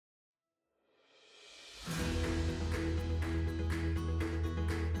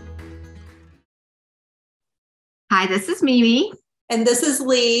Hi, this is Mimi. And this is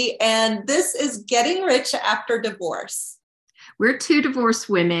Lee, and this is Getting Rich After Divorce. We're two divorced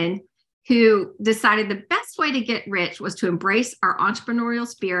women who decided the best way to get rich was to embrace our entrepreneurial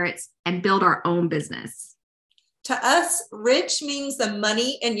spirits and build our own business. To us, rich means the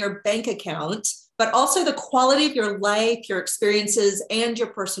money in your bank account, but also the quality of your life, your experiences, and your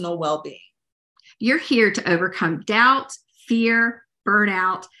personal well-being. You're here to overcome doubt, fear,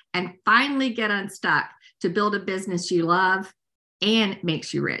 burnout, and finally get unstuck to build a business you love and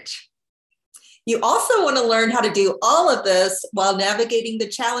makes you rich. You also want to learn how to do all of this while navigating the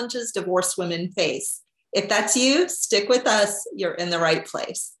challenges divorced women face. If that's you, stick with us. You're in the right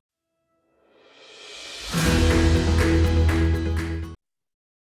place.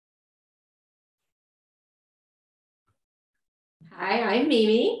 Hi, I'm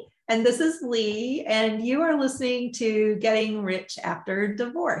Mimi. And this is Lee, and you are listening to Getting Rich After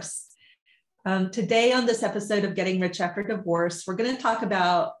Divorce. Today on this episode of Getting Rich After Divorce, we're going to talk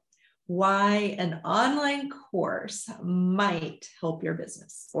about why an online course might help your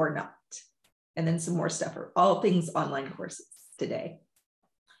business or not. And then some more stuff, or all things online courses today.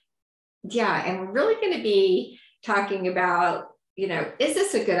 Yeah, and we're really going to be talking about, is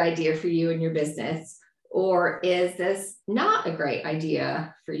this a good idea for you and your business? Or is this not a great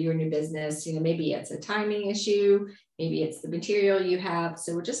idea for you and your business? Maybe it's a timing issue. Maybe it's the material you have.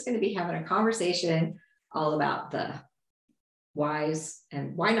 So we're just going to be having a conversation all about the whys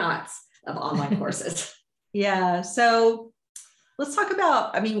and why nots of online courses. Yeah. So let's talk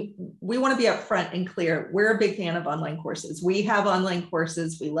about, we want to be upfront and clear. We're a big fan of online courses. We have online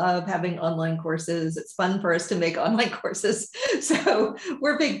courses. We love having online courses. It's fun for us to make online courses. So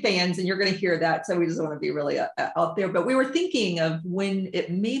we're big fans, and you're going to hear that. So we just want to be really out there. But we were thinking of when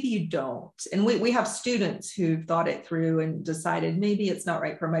maybe you don't. And we have students who've thought it through and decided maybe it's not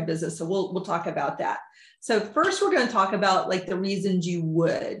right for my business. So we'll talk about that. So first, we're going to talk about the reasons you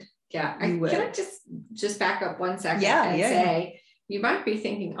would. Yeah. Can I just back up one second and say, you might be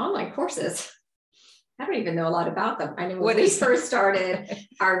thinking online courses. I don't even know a lot about them. I know when we first started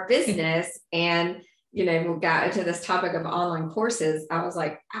our business and, we got into this topic of online courses, I was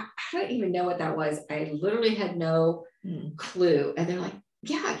like, I don't even know what that was. I literally had no clue. And they're like,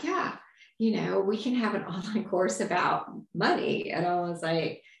 yeah. We can have an online course about money. And I was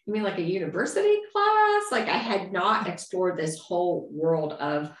like, you mean like a university class? I had not explored this whole world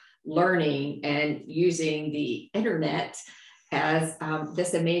of learning and using the internet as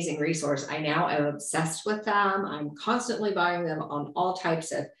this amazing resource. I now am obsessed with them. I'm constantly buying them on all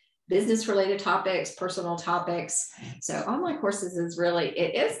types of business related topics, personal topics. So online courses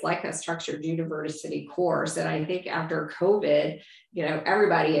it is like a structured university course. And I think after COVID,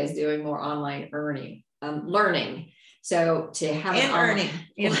 everybody is doing more online learning. So to have earning.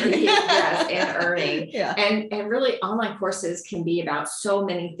 Yes, and earning. Yeah. And really online courses can be about so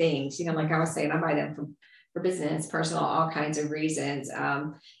many things. Like I was saying, I buy them for business, personal, all kinds of reasons. I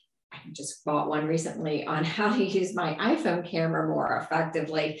just bought one recently on how to use my iPhone camera more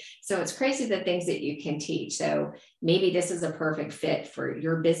effectively. So it's crazy the things that you can teach. So maybe this is a perfect fit for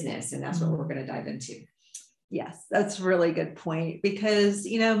your business. And that's what we're going to dive into. Yes, that's a really good point, because,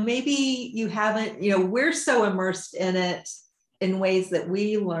 maybe you haven't, we're so immersed in it in ways that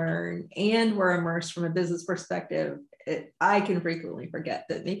we learn, and we're immersed from a business perspective. I can frequently forget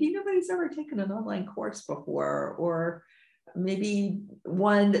that maybe nobody's ever taken an online course before, or maybe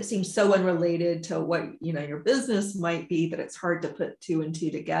one that seems so unrelated to what, your business might be, that it's hard to put two and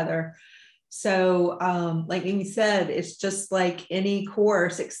two together. So like Amy said, it's just like any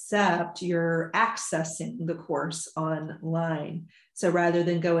course, except you're accessing the course online. So rather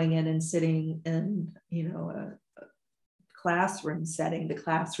than going in and sitting in, a classroom setting, the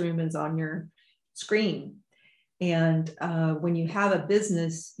classroom is on your screen. And when you have a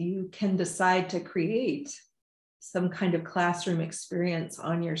business, you can decide to create some kind of classroom experience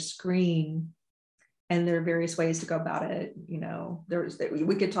on your screen. And there are various ways to go about it.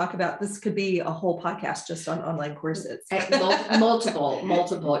 We could talk about, this could be a whole podcast just on online courses. multiple,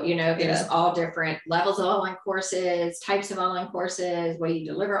 there's all different levels of online courses, types of online courses, way you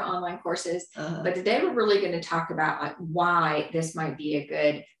deliver online courses. But today we're really going to talk about why this might be a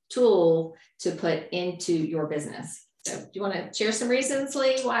good tool to put into your business. So do you want to share some reasons,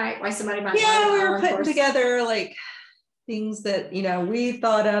 Lee, why somebody might? Yeah, we were putting together things that, we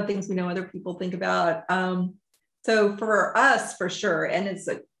thought of, things we know other people think about. So for us, for sure, and as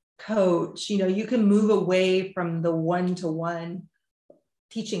a coach, you can move away from the one-to-one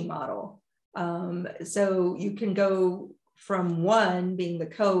teaching model. So you can go from one being the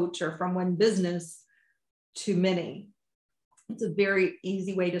coach, or from one business to many. It's a very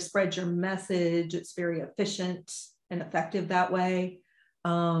easy way to spread your message. It's very efficient and effective that way.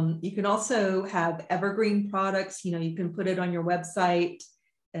 You can also have evergreen products. You can put it on your website,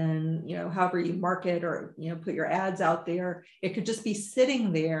 and however you market or put your ads out there. It could just be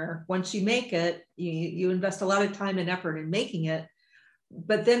sitting there. Once you make it, you invest a lot of time and effort in making it,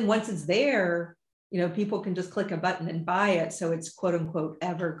 but then once it's there, people can just click a button and buy it. So it's quote unquote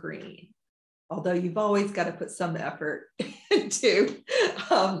evergreen, although you've always got to put some effort into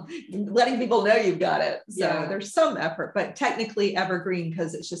letting people know you've got it. So there's some effort, but technically evergreen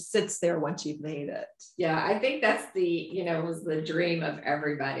because it just sits there once you've made it. Yeah, I think that's was the dream of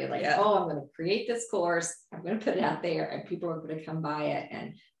everybody. Like, oh, I'm going to create this course. I'm going to put it out there and people are going to come buy it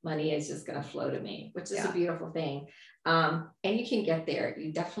and money is just going to flow to me, which is a beautiful thing. And you can get there.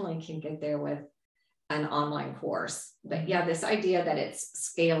 You definitely can get there with an online course. But this idea that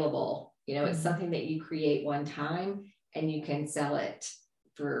it's scalable, it's something that you create one time and you can sell it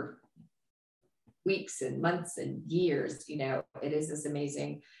for weeks and months and years. It is this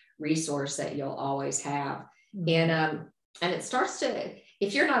amazing resource that you'll always have. And it starts to,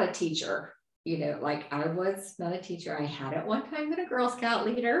 if you're not a teacher, like I was not a teacher, I had at one time been a Girl Scout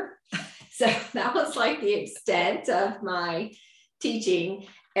leader. So that was like the extent of my teaching.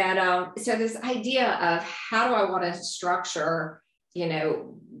 And so this idea of how do I want to structure,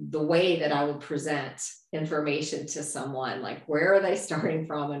 the way that I would present information to someone, like where are they starting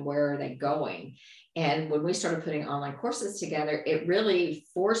from and where are they going? And when we started putting online courses together, it really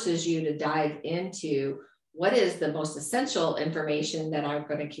forces you to dive into what is the most essential information that I'm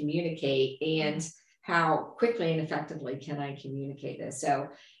going to communicate and how quickly and effectively can I communicate this? So,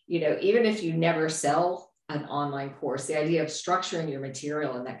 even if you never sell an online course, the idea of structuring your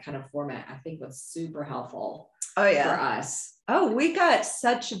material in that kind of format, I think was super helpful for us. Oh, we got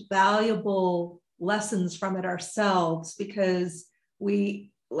such valuable lessons from it ourselves because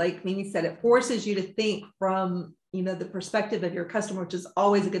like Mimi said, it forces you to think from, the perspective of your customer, which is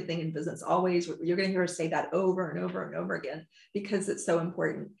always a good thing in business. Always, you're going to hear us say that over and over and over again because it's so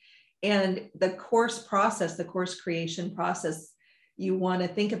important. And the course process, the course creation process, you want to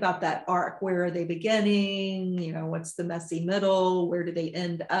think about that arc. Where are they beginning? What's the messy middle? Where do they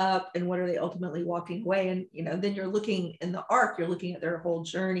end up? And what are they ultimately walking away? And, then you're looking in the arc, you're looking at their whole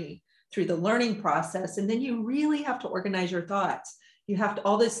journey through the learning process. And then you really have to organize your thoughts. You have to,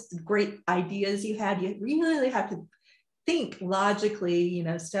 all this great ideas you had, you really have to think logically,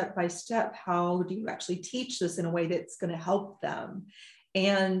 step by step, how do you actually teach this in a way that's going to help them?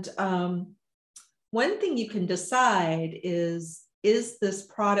 And one thing you can decide is this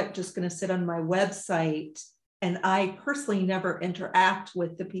product just going to sit on my website and I personally never interact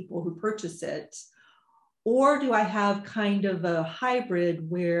with the people who purchase it? Or do I have kind of a hybrid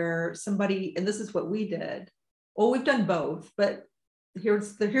where somebody, and this is what we did. Well, we've done both, but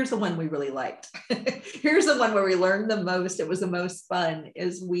here's the one we really liked. Here's the one where we learned the most. It was the most fun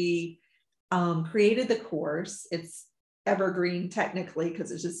is we created the course. It's evergreen technically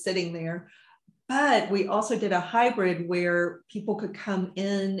because it's just sitting there. But we also did a hybrid where people could come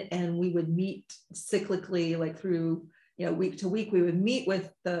in and we would meet cyclically, like through, week to week, we would meet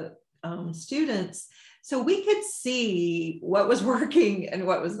with the students. So we could see what was working and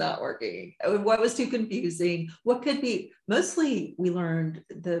what was not working, what was too confusing, what could be, mostly we learned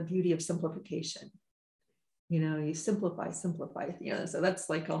the beauty of simplification. You simplify, so that's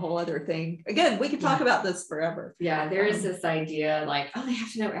like a whole other thing. Again, we could talk about this forever. Yeah, there is this idea like, oh, they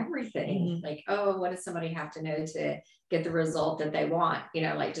have to know everything. Like, oh, what does somebody have to know to get the result that they want?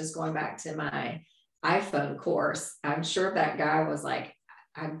 Like just going back to my iPhone course, I'm sure that guy was like,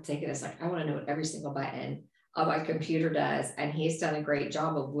 I'm taking this, like, I want to know what every single button of my computer does. And he's done a great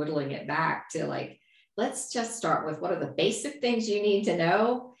job of whittling it back to like, let's just start with what are the basic things you need to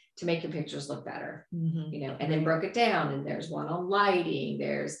know to make your pictures look better, and then broke it down. And there's one on lighting,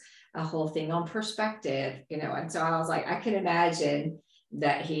 there's a whole thing on perspective, and so I was like, I can imagine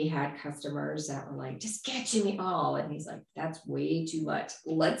that he had customers that were like, just get to me all. And he's like, that's way too much.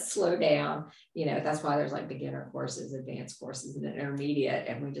 Let's slow down. That's why there's like beginner courses, advanced courses, and intermediate.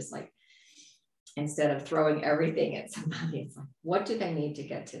 And we just like, instead of throwing everything at somebody, it's like, what do they need to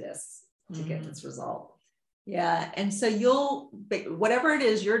get to this, to get this result? Yeah. And so whatever it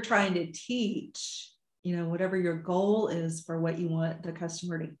is you're trying to teach, whatever your goal is for what you want the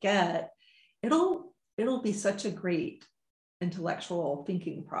customer to get, it'll be such a great intellectual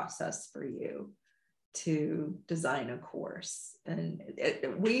thinking process for you to design a course. And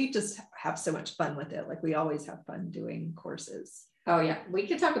we just have so much fun with it. Like we always have fun doing courses. Oh yeah, we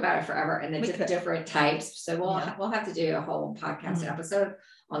could talk about it forever, and the different types. So we'll have to do a whole podcast episode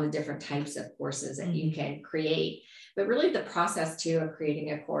on the different types of courses that you can create. But really the process too of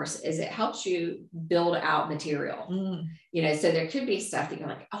creating a course is it helps you build out material. You know, so there could be stuff that you're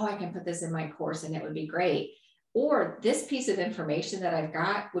like, oh, I can put this in my course and it would be great. Or this piece of information that I've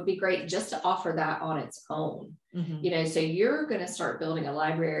got would be great just to offer that on its own. You know, so you're going to start building a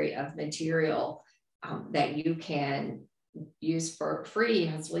library of material that you can use for free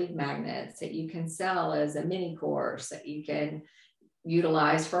as lead magnets, that you can sell as a mini course, that you can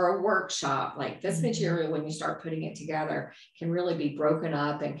utilize for a workshop. Like this material, when you start putting it together, can really be broken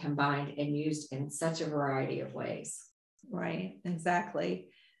up and combined and used in such a variety of ways. Right, exactly.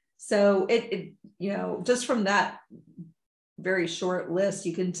 So it you know, just from that very short list,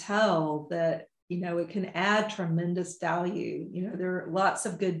 you can tell that, you know, it can add tremendous value. You know, there are lots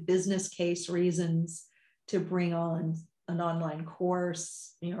of good business case reasons to bring on an online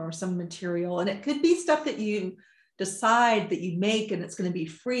course, you know, or some material. And it could be stuff that you decide that you make and it's going to be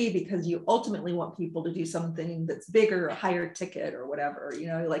free because you ultimately want people to do something that's bigger, a higher ticket or whatever, you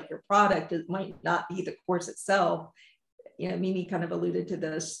know, like your product, it might not be the course itself. You know, Mimi kind of alluded to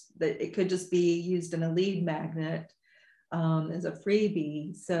this, that it could just be used in a lead magnet as a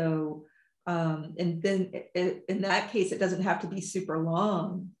freebie. So, and then in that case, it doesn't have to be super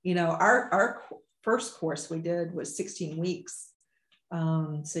long. You know, our first course we did was 16 weeks.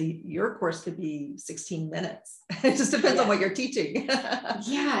 So your course could be 16 minutes. It just depends on what you're teaching.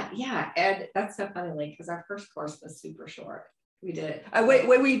 Yeah. And that's so funny, because our first course was super short. We did.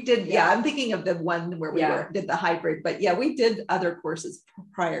 We did. I'm thinking of the one where we did the hybrid, but we did other courses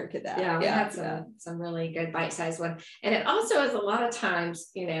prior to that. We had some really good bite-sized one. And it also is a lot of times,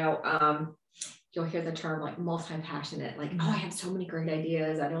 you know, you'll hear the term like multi-passionate, like, oh, I have so many great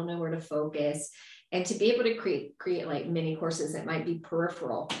ideas. I don't know where to focus. And to be able to create like mini courses that might be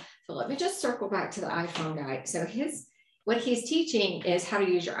peripheral. So let me just circle back to the iPhone guy. So what he's teaching is how to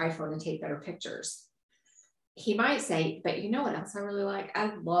use your iPhone to take better pictures. He might say, but you know what else I really like?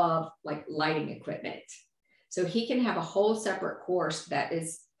 I love like lighting equipment. So he can have a whole separate course that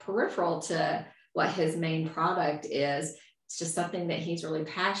is peripheral to what his main product is. It's just something that he's really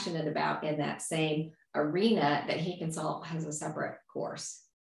passionate about in that same arena that he can sell as a separate course.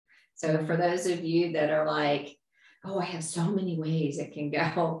 So for those of you that are like, oh, I have so many ways it can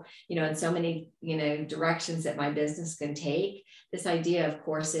go, you know, and so many, you know, directions that my business can take, this idea of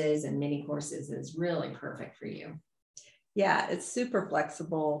courses and mini courses is really perfect for you. Yeah, it's super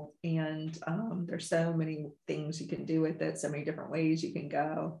flexible, and there's so many things you can do with it, so many different ways you can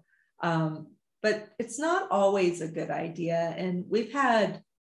go. But it's not always a good idea. And we've had,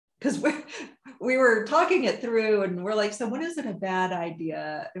 because we were talking it through and we're like, so when is it a bad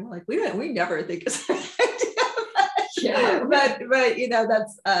idea? And we're like, we never think it's a bad idea. But you know,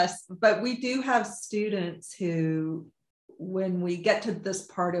 that's us. But we do have students who, when we get to this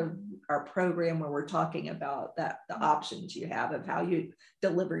part of our program where we're talking about the options you have of how you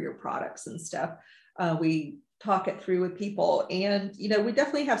deliver your products and stuff, we talk it through with people. And, you know, we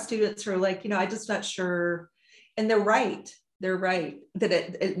definitely have students who are like, you know, I'm just not sure. And they're right that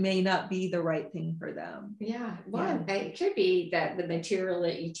it may not be the right thing for them. It could be that the material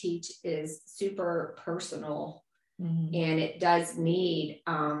that you teach is super personal, and it does need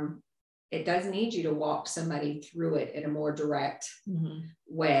you to walk somebody through it in a more direct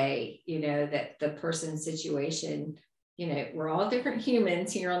way, you know, that the person's situation, you know, we're all different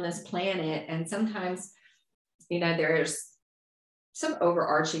humans here on this planet, and sometimes, you know, there's some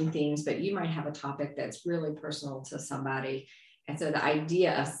overarching themes, but you might have a topic that's really personal to somebody. And so the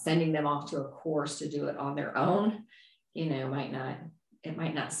idea of sending them off to a course to do it on their own, you know, might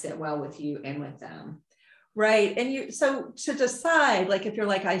not sit well with you and with them. Right. And so to decide, like, if you're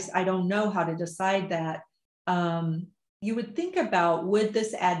like, I don't know how to decide that, you would think about, would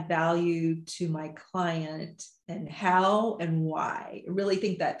this add value to my client, and how and why? Really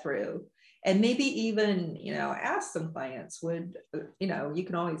think that through. And maybe even, you know, ask some clients, you know, you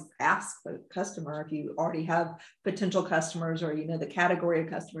can always ask the customer if you already have potential customers, or, you know, the category of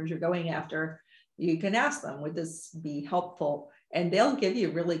customers you're going after, you can ask them, would this be helpful? And they'll give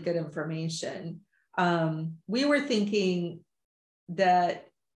you really good information. We were thinking that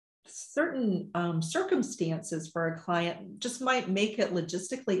certain circumstances for a client just might make it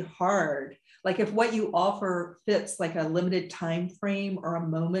logistically hard. Like if what you offer fits like a limited time frame or a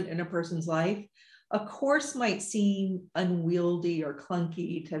moment in a person's life, a course might seem unwieldy or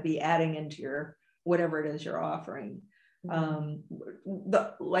clunky to be adding into your whatever it is you're offering. I'm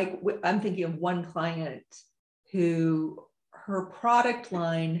thinking of one client who, her product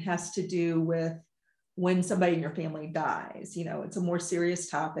line has to do with when somebody in your family dies. You know, it's a more serious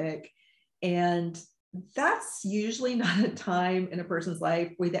topic, and that's usually not a time in a person's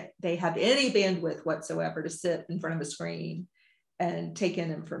life where they have any bandwidth whatsoever to sit in front of a screen and take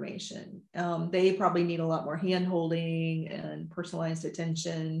in information. They probably need a lot more hand-holding and personalized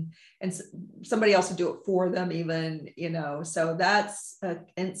attention, and somebody else would do it for them even, so that's an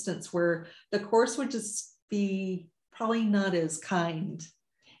instance where the course would just be probably not as kind.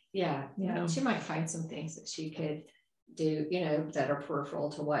 Yeah. She might find some things that she could do, that are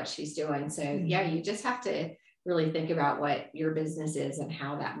peripheral to what she's doing. So you just have to really think about what your business is and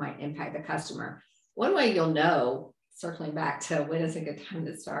how that might impact the customer. One way you'll know, circling back to when is a good time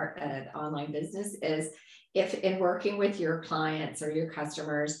to start an online business, is if in working with your clients or your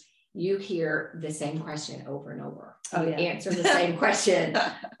customers, you hear the same question over and over. Answer the same question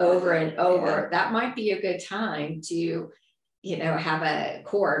over and over. That might be a good time to have a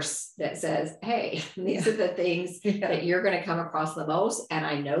course that says, hey, these are the things that you're going to come across the most. And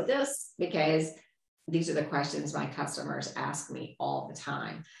I know this because these are the questions my customers ask me all the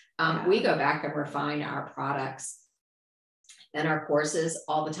time. We go back and refine our products and our courses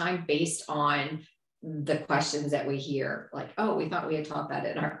all the time based on the questions that we hear, like, oh, we thought we had taught that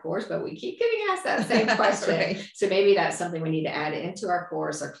in our course, but we keep getting asked that same question. Right. So maybe that's something we need to add into our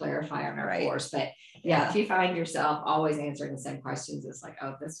course or clarify on our course. But if you find yourself always answering the same questions, it's like,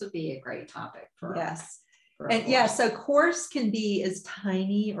 oh, this would be a great topic for so course can be as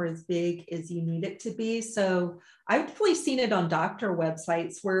tiny or as big as you need it to be. So I've definitely seen it on doctor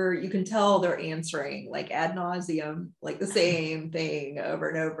websites where you can tell they're answering like ad nauseum, like the same thing over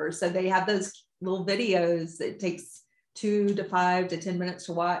and over. So they have those little videos that takes 2 to 5 to 10 minutes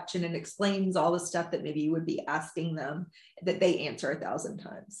to watch, and it explains all the stuff that maybe you would be asking them that they answer 1,000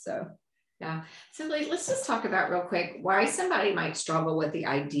 times. So simply, let's just talk about real quick why somebody might struggle with the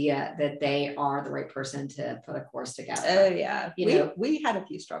idea that they are the right person to put a course together. Oh yeah, we had a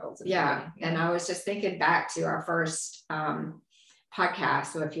few struggles. And I was just thinking back to our first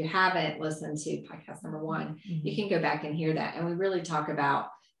podcast. So if you haven't listened to podcast number 1, you can go back and hear that, and we really talk about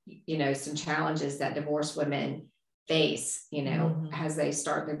some challenges that divorced women face, as they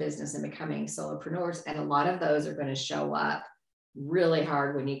start their business and becoming solopreneurs. And a lot of those are going to show up really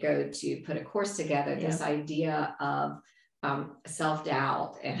hard when you go to put a course together. This idea of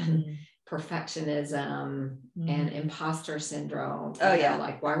self-doubt and perfectionism and imposter syndrome.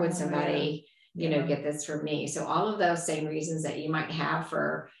 Like, why would somebody get this from me? So all of those same reasons that you might have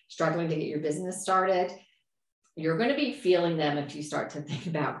for struggling to get your business started, you're going to be feeling them if you start to think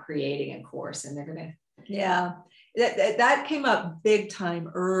about creating a course. And they're going to that came up big time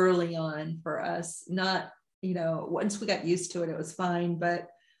early on for us. Not once we got used to it, it was fine. But,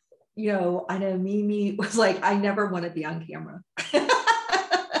 I know Mimi was like, I never want to be on camera.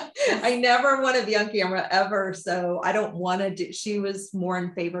 I never want to be on camera ever. So I don't want to do, she was more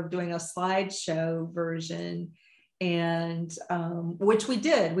in favor of doing a slideshow version, and which we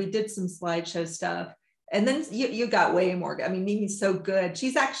did some slideshow stuff. And then you got way more. I mean, Mimi's so good.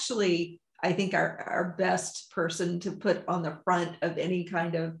 She's actually, I think, our best person to put on the front of any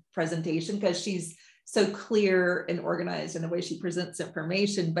kind of presentation, because she's so clear and organized in the way she presents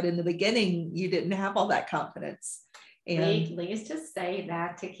information. But in the beginning, you didn't have all that confidence. And please just say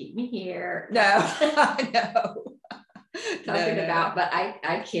that to keep me here. No, I know. But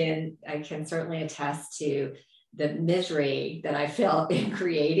I can certainly attest to the misery that I felt in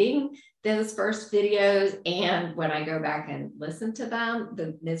creating those first videos. And when I go back and listen to them,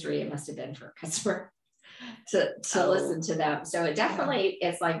 the misery it must have been for a customer to listen to them. So it definitely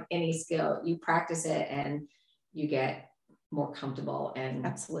is like any skill. You practice it and you get more comfortable, and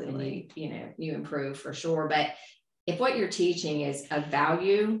absolutely, and you improve for sure. But if what you're teaching is of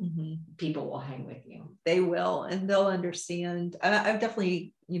value, people will hang with you. They will, and they'll understand. I've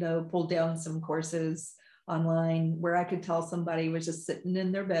definitely, pulled down some courses online where I could tell somebody was just sitting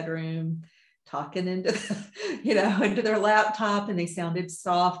in their bedroom talking into into their laptop, and they sounded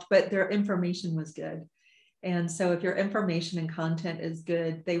soft, but their information was good. And so if your information and content is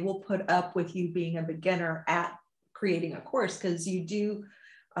good, they will put up with you being a beginner at creating a course, because you do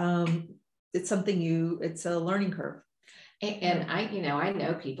it's a learning curve. And I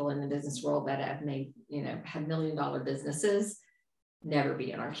know people in the business world that have made, have $1 million businesses, never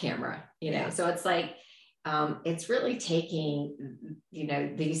be on camera, so it's like, it's really taking,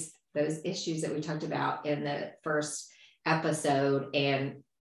 those issues that we talked about in the first episode and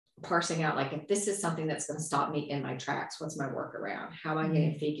parsing out, like, if this is something that's going to stop me in my tracks, what's my workaround? How am I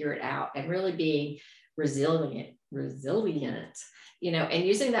going to figure it out? And really being resilient, and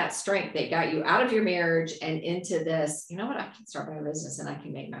using that strength that got you out of your marriage and into this, I can start my own business and I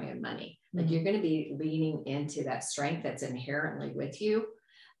can make my own money. Like, you're going to be leaning into that strength that's inherently with you.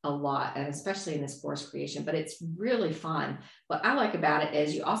 a lot, and especially in this course creation, but it's really fun. What I like about it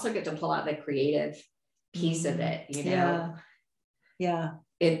is you also get to pull out the creative piece of it, you know. Yeah.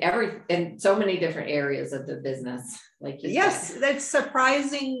 In so many different areas of the business. Like you yes, said. That's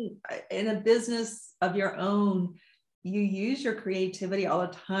surprising. In a business of your own, you use your creativity all the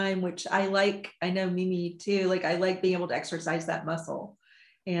time, which I like. I know Mimi too. Like I like being able to exercise that muscle.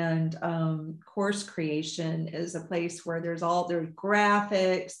 And course creation is a place where there's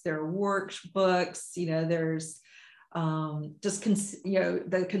graphics, there are workbooks, you know, there's the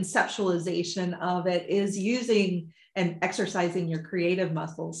conceptualization of it is using and exercising your creative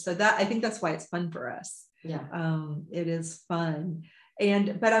muscles. So that, I think that's why it's fun for us. Yeah. It is fun.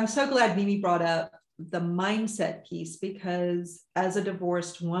 But I'm so glad Mimi brought up the mindset piece, because as a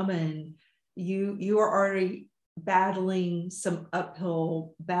divorced woman, you are already battling some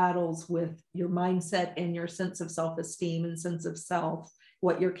uphill battles with your mindset and your sense of self-esteem and sense of self,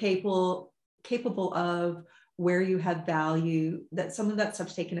 what you're capable of, where you have value, that some of that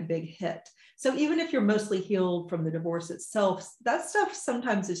stuff's taken a big hit. So even if you're mostly healed from the divorce itself, that stuff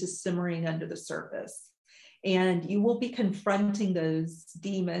sometimes is just simmering under the surface. And you will be confronting those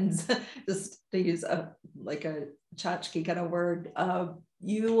demons, just to use a tchotchke kind of word.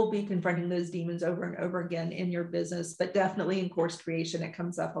 You will be confronting those demons over and over again in your business, but definitely in course creation, it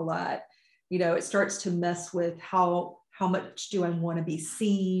comes up a lot. You know, it starts to mess with how much do I want to be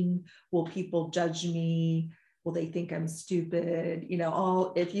seen? Will people judge me? Will they think I'm stupid? You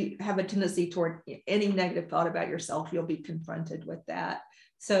know, if you have a tendency toward any negative thought about yourself, you'll be confronted with that.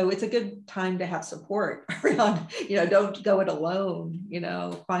 So it's a good time to have support around, you know, don't go it alone, you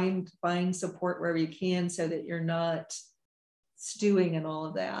know, find support wherever you can so that you're not stewing in all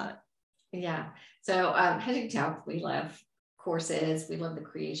of that. Yeah. So as you can tell, we love courses. We love the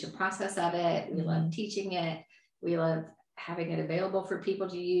creation process of it. We love teaching it. We love having it available for people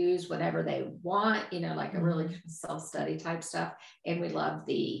to use whenever they want, you know, like a really self-study type stuff. And we love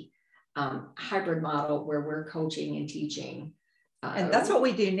the hybrid model where we're coaching and teaching. And that's what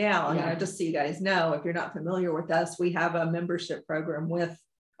we do now. You know, just so you guys know, if you're not familiar with us, we have a membership program with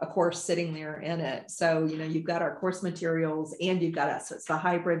a course sitting there in it. So, you know, you've got our course materials and you've got us. So it's the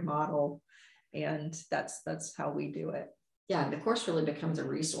hybrid model. And that's how we do it. Yeah. The course really becomes a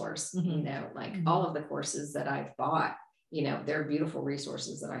resource, you know, like all of the courses that I've bought, you know, they're beautiful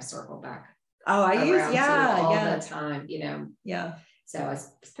resources that I circle back. Oh, I use, all the time, you know. Yeah. So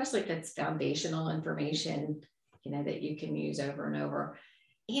especially if it's foundational information, you know, that you can use over and over.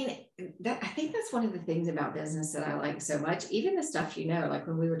 And I think that's one of the things about business that I like so much. Even the stuff, you know, like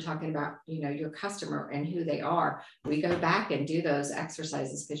when we were talking about, you know, your customer and who they are, we go back and do those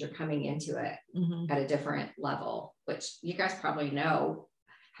exercises because you're coming into it at a different level, which you guys probably know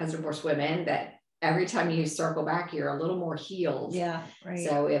as divorced women that every time you circle back, you're a little more healed. Yeah. Right.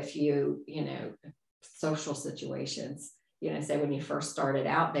 So if you know, social situations, you know, say when you first started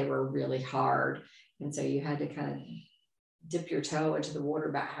out, they were really hard. And so you had to kind of dip your toe into the water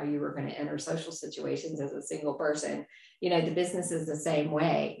about how you were going to enter social situations as a single person. You know, the business is the same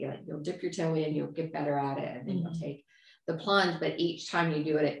way. You'll dip your toe in, you'll get better at it, and then you'll take the plunge. But each time you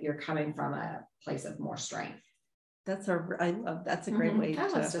do it, you're coming from a place of more strength. That's a great way.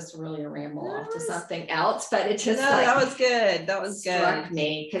 That was just really a ramble off to something else, but it just that was good. That was struck good.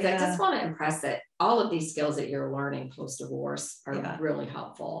 me because I just want to impress that all of these skills that you're learning post-divorce are really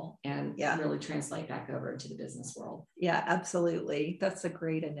helpful and really translate back over into the business world. Yeah, absolutely. That's a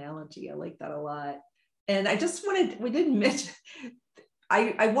great analogy. I like that a lot. And I just we didn't mention,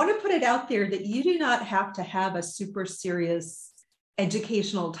 I want to put it out there that you do not have to have a super serious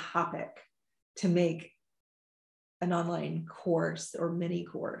educational topic to make an online course or mini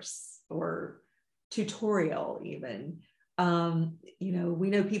course or tutorial even. You know, we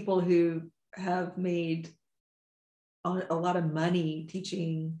know people who have made a lot of money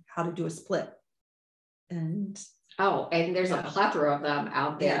teaching how to do a split. And there's a plethora of them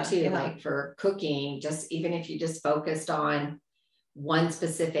out there too, like for cooking, just even if you just focused on one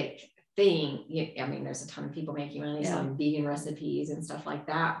specific thing. I mean, there's a ton of people making money on vegan recipes and stuff like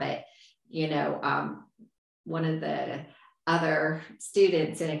that, but you know, one of the other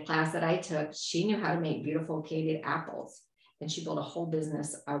students in a class that I took, she knew how to make beautiful candied apples, and she built a whole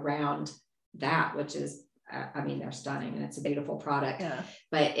business around that, which is, I mean, they're stunning and it's a beautiful product,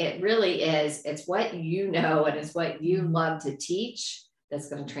 but it really is, it's what you know, and it's what you love to teach that's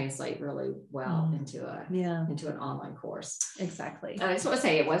going to translate really well into an online course. Exactly. And I just want to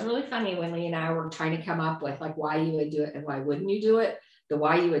say, it was really funny when Lee and I were trying to come up with like why you would do it and why wouldn't you do it. The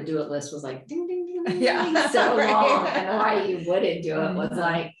why you would do it list was like ding ding ding, ding so long, and the why you wouldn't do it was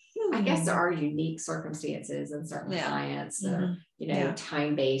like I guess there are unique circumstances and certain clients that are,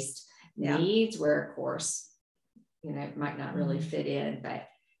 time-based needs where, of course, it might not really fit in, but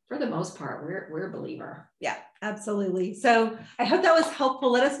for the most part, we're a believer. Yeah, absolutely. So I hope that was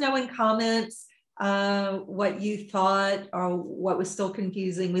helpful. Let us know in comments what you thought or what was still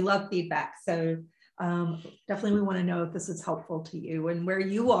confusing. We love feedback. So definitely we want to know if this is helpful to you and where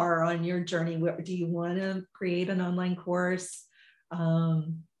you are on your journey. Do you want to create an online course or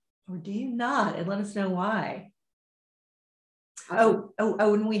do you not? And let us know why.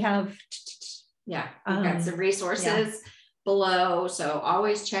 And we have... we've got some resources below. So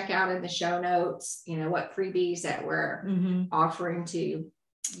always check out in the show notes, what freebies that we're offering to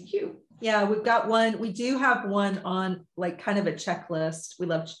you. Yeah, we've got one. We do have one on like kind of a checklist. We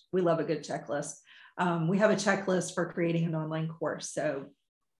love a good checklist. We have a checklist for creating an online course. So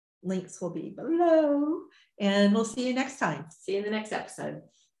links will be below and we'll see you next time. See you in the next episode.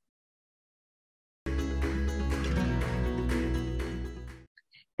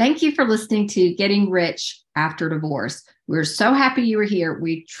 Thank you for listening to Getting Rich After Divorce. We're so happy you were here.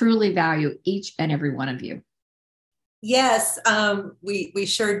 We truly value each and every one of you. Yes, we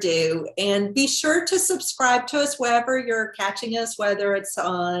sure do. And be sure to subscribe to us wherever you're catching us, whether it's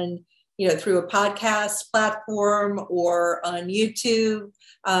on, through a podcast platform or on YouTube.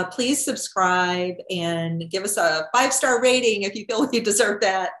 Please subscribe and give us a 5-star rating if you feel you deserve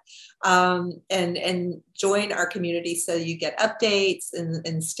that. And join our community so you get updates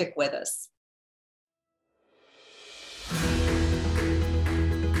and stick with us.